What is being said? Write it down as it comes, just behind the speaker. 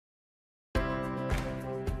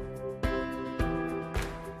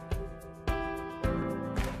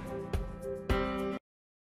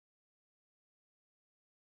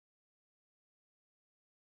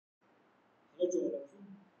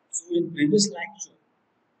So in previous lecture,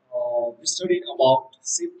 we studied about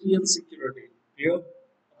safety and security. Here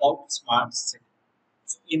about smart city.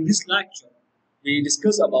 So in this lecture, we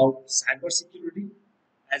discuss about cyber security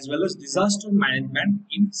as well as disaster management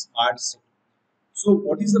in smart city. So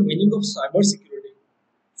what is the meaning of cyber security?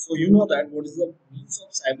 So you know that what is the means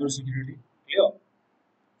of cyber security? Clear?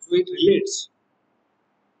 So it relates.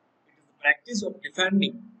 It is the practice of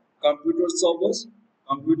defending computer servers,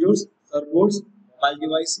 computers, servers, mobile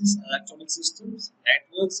devices, electronic systems,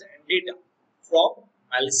 networks, and data from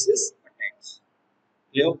malicious attacks.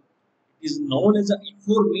 Here, it is known as the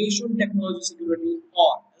information technology security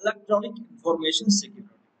or electronic information security.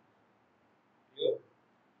 Here,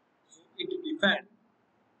 so it defends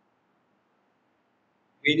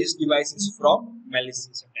various devices from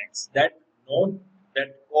malicious attacks that called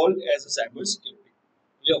as a cyber security.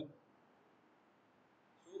 Here,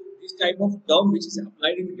 so this type of term which is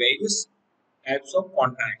applied in various types of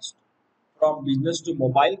contexts from business to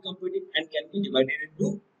mobile computing and can be divided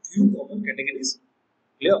into few common categories.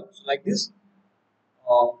 Clear? So like this,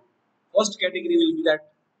 uh, first category will be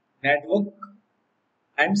that network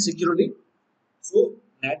and security. So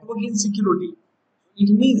network and security, it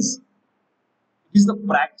means it is the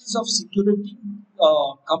practice of security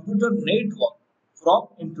computer network from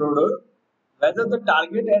intruder, whether the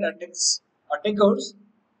target and attackers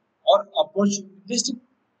or opportunistic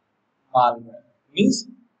malware. Means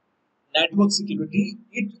network security,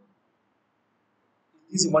 it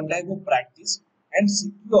is one type of practice and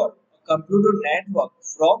secure a computer network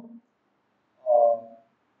from uh,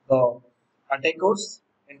 the attackers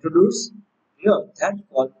introduce here that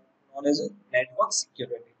called known as a network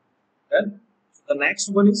security. Then the next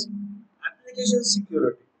one is application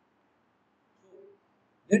security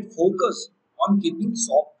that focus on keeping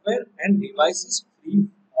software and devices free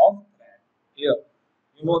of threat. Here,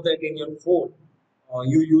 you know that in your phone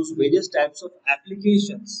you use various types of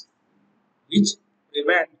applications which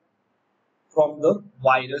prevent from the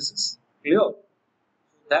viruses. Clear? So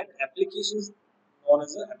that application is known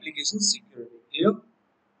as the application security. Clear?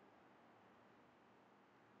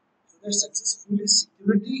 So that successfully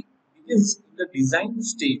security begins in the design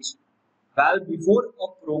stage well before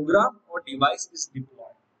a program or device is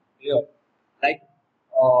deployed. Clear? Like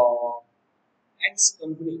uh, X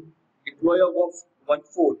company deploy of one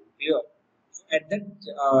phone. Clear? So at that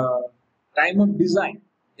time of design,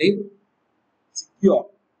 they secure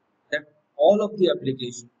that all of the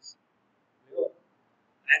applications. Clear?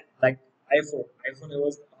 And like iPhone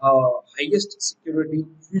was highest security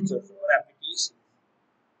features or applications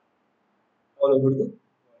all over the world.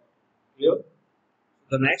 Clear?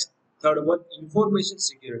 The next third one, information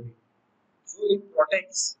security. So it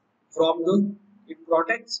protects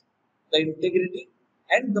the integrity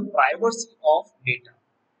and the privacy of data.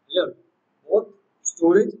 Clear? Both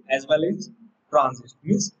storage as well as transit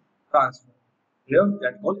means transfer. Clear?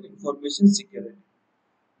 That called information security.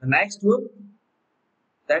 The next one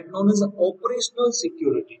that known as operational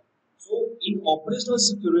security. So in operational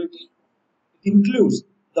security, it includes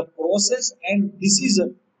the process and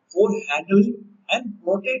decision for handling and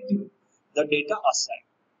protecting the data asset.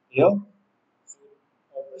 Here, so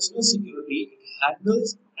operational security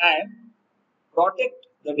handles and protect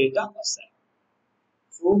the data asset.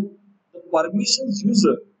 So the permissions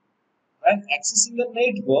user when accessing a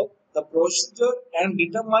network, the procedure and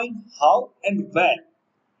determine how and where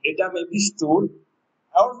data may be stored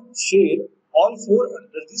or shared, all four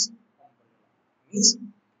under this umbrella. Means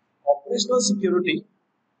operational security,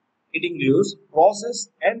 it includes process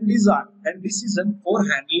and design and decision for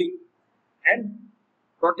handling and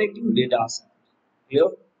protecting data assets. Here,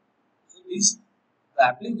 so this the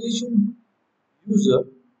application user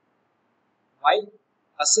while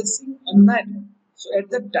accessing a network. So at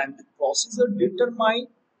that time, the processor determine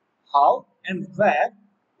how and where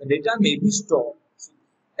the data may be stored. So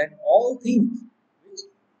that all things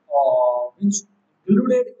which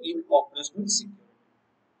included in operational security.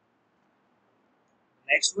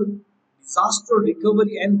 Next one, disaster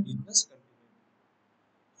recovery and business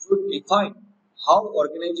continuity. Should define how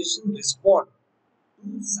organizations respond to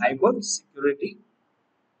cyber security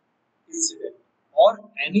incident or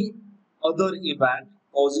any other event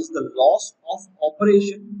causes the loss of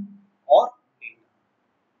operation or data.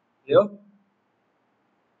 Here,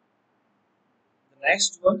 the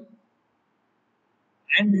next one,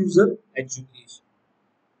 end user education.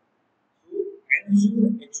 So, end user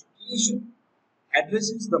education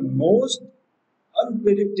addresses the most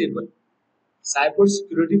unpredictable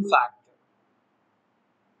cybersecurity factor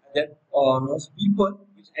that most people,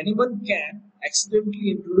 which anyone can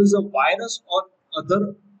accidentally introduce a virus or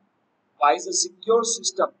otherwise a secure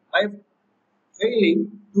system by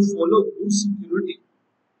failing to follow good security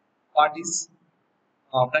parties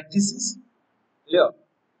practices. Clear.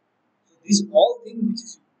 So these all things which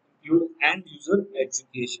is include end user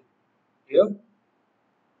education. Clear.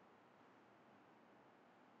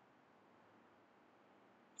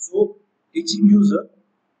 So teaching user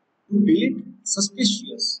to delete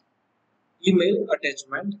suspicious email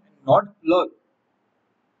attachment and not plug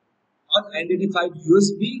unidentified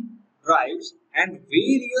USB drives and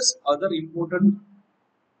various other important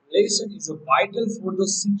lesson is vital for the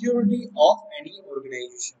security of any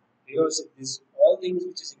organization. Because this all things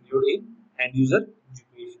which is included in end user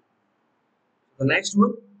education. The next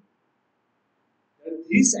one, there are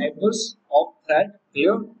three cybers of threat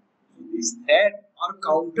clear. So these threats are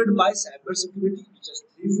counted by cybersecurity, which is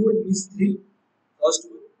threefold means three. First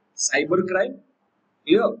one, cybercrime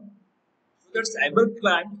clear. So that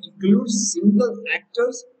cybercrime includes single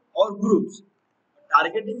actors or groups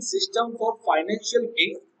targeting system for financial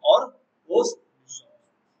gain or post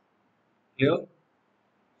clear.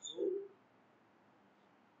 So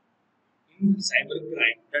in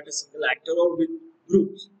cybercrime, that a single actor or with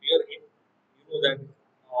groups clear in you know that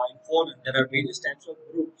in foreign there are various types of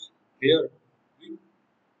groups clear we,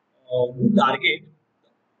 who target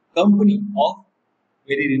company of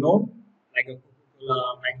very renowned like a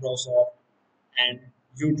Coca-Cola, Microsoft, and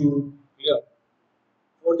YouTube clear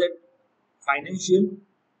for that financial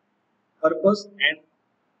purpose and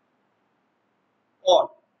or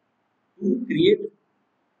to create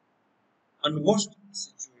unwashed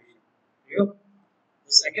situation. Clear?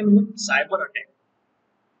 The second one, cyber attack.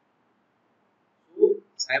 So,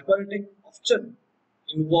 cyber attack often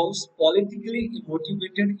involves politically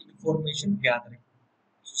motivated information gathering.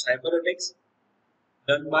 So, cyber attacks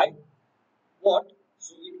done by what?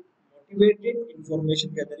 So, it motivated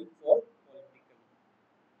information gathering for political.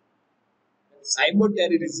 And cyber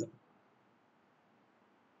terrorism.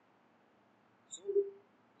 So,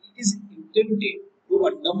 it is intended to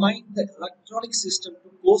undermine the electronic system to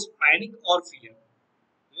cause panic or fear.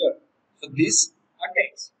 Here, so these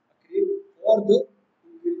attacks create for the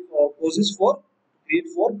causes for create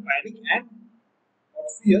for panic and or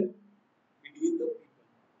fear between the people.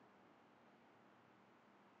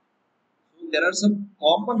 So there are some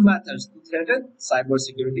common methods to threaten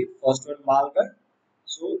cybersecurity. First one, malware.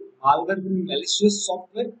 So malware means malicious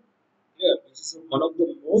software. Here, which is one of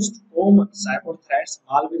the most common cyber threats.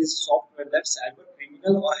 Malware is software that cyber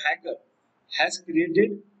criminal or hacker has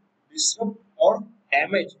created, disrupt or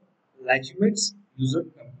damage legitimate user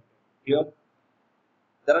computer. Here,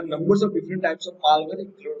 there are numbers of different types of malware,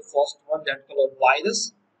 include first one that called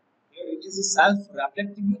virus. Here it is a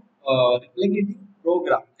self-replicating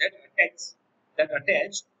program that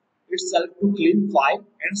attach itself to clean file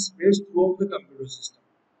and spreads throughout the computer system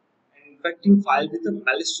and infecting file with a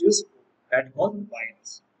malicious code that called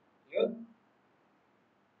virus. Here,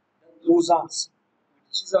 the Trojans,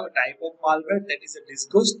 which is a type of malware that is a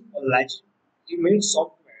disguised or legitimate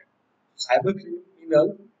software. Cyber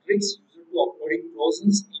criminal tricks user to uploading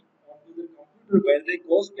Trojans onto the computer where they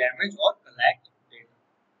cause damage or collect data.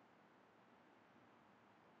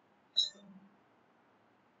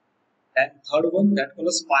 And third one that called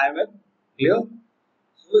spyware. Clear?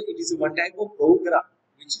 So it is one type of program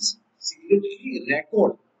which is secretly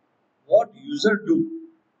record what user do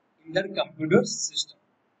in their computer system.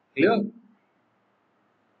 Clear?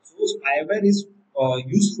 So spyware is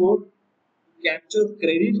useful to capture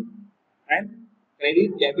credit and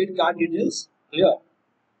credit debit card details. Clear?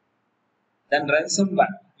 Then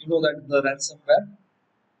ransomware. You know that the ransomware.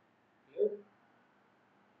 Clear?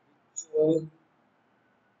 So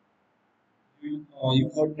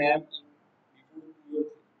you heard name in before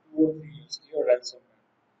 2 or 3 years. Clear ransomware,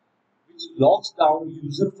 which locks down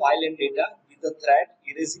user file and data with the threat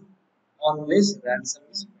erasing unless ransom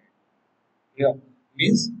is paid. Here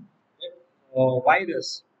means that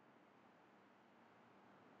virus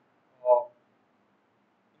uh,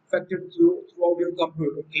 infected throughout your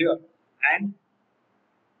computer. Clear, and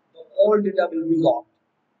the all data will be locked.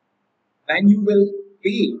 When you will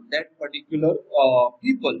pay that particular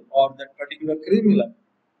people or that particular criminal,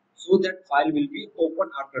 so that file will be open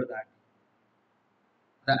after that.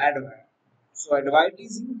 The adware. So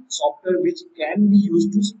advertising software which can be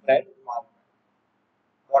used to spread malware.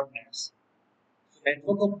 Botnets. So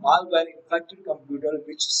network of malware infected computer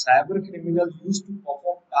which cyber criminals use to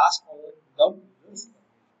perform tasks online without users' permission.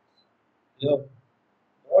 Here,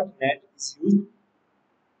 botnet is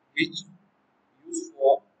used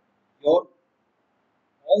for your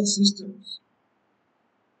all systems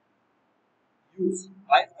used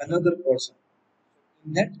by another person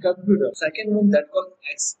in that computer. Second one that called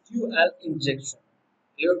SQL injection.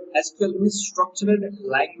 Here, SQL means structured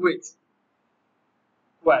language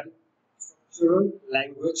query. Structured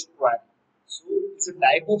language query. So it's a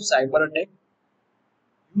type of cyber attack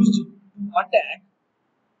used to attack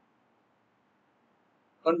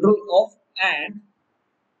control of and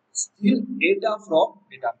steal data from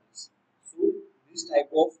database. So this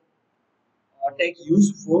type of attack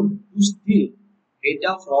used for to steal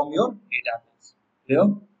data from your database. Here,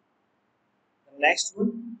 the next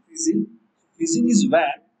one, phishing. Phishing is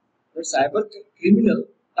where the cyber criminal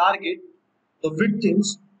target the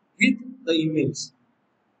victims with the emails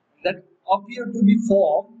that appear to be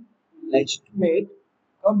from legitimate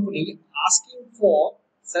company asking for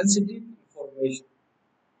sensitive information.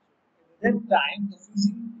 At that time, the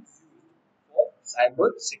phishing is used for cyber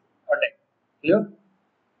attack. Clear?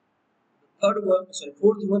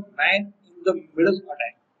 Fourth one, man in the middle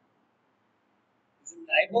attack is a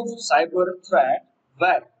type of cyber threat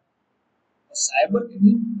where a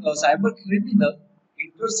cyber criminal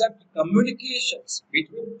intercept communications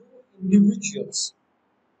between two individuals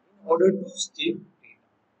in order to steal data.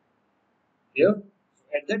 Here,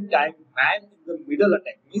 at that time, man in the middle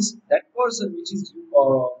attack means that person which is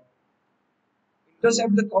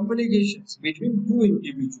intercept the communications between two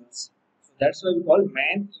individuals. So that's why we call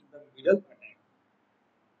man in the middle attack.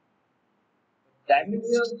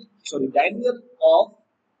 Denial of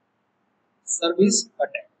service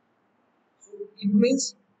attack. So it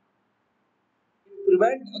means it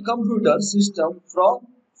prevent a computer system from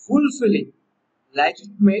fulfilling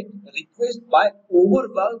legitimate requests by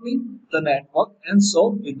overwhelming the network and so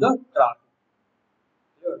with the traffic.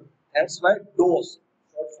 Here, that's why DOS,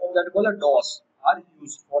 short form that called a DOS, are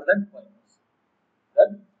used for that purpose.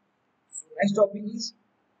 Then, so next topic is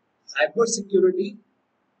cyber security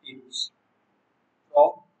tips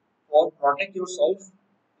for protect yourself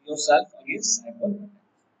against cyber attacks.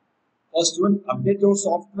 First one, update your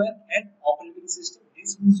software and operating system.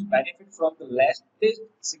 This means you benefit from the latest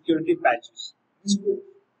security patches.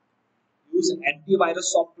 Use antivirus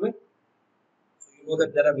software. So you know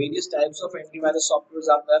that there are various types of antivirus softwares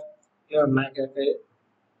out there. Here, McAfee,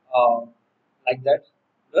 like that.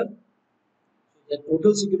 Good. So the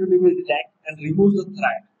total security will detect and remove the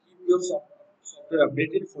threat. Keep your software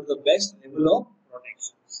updated for the best level of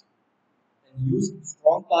protections. And use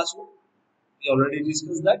strong password. We already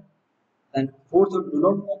discussed that. And fourth, do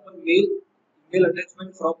not open email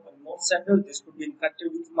attachment from unknown sender. This could be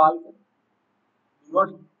infected with malware. Do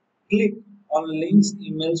not click on links,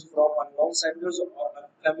 emails from unknown senders or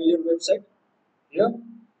unfamiliar website. Here,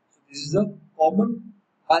 so this is a common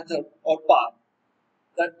method or path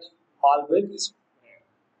that malware is spread.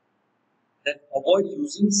 Then avoid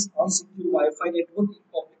using unsecure Wi-Fi network in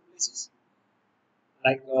public places.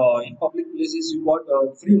 Like in public places, you got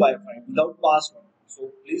free Wi-Fi without password. So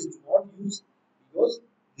please do not use because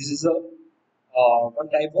this is a one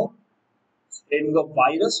type of spreading of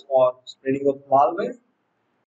virus or spreading of malware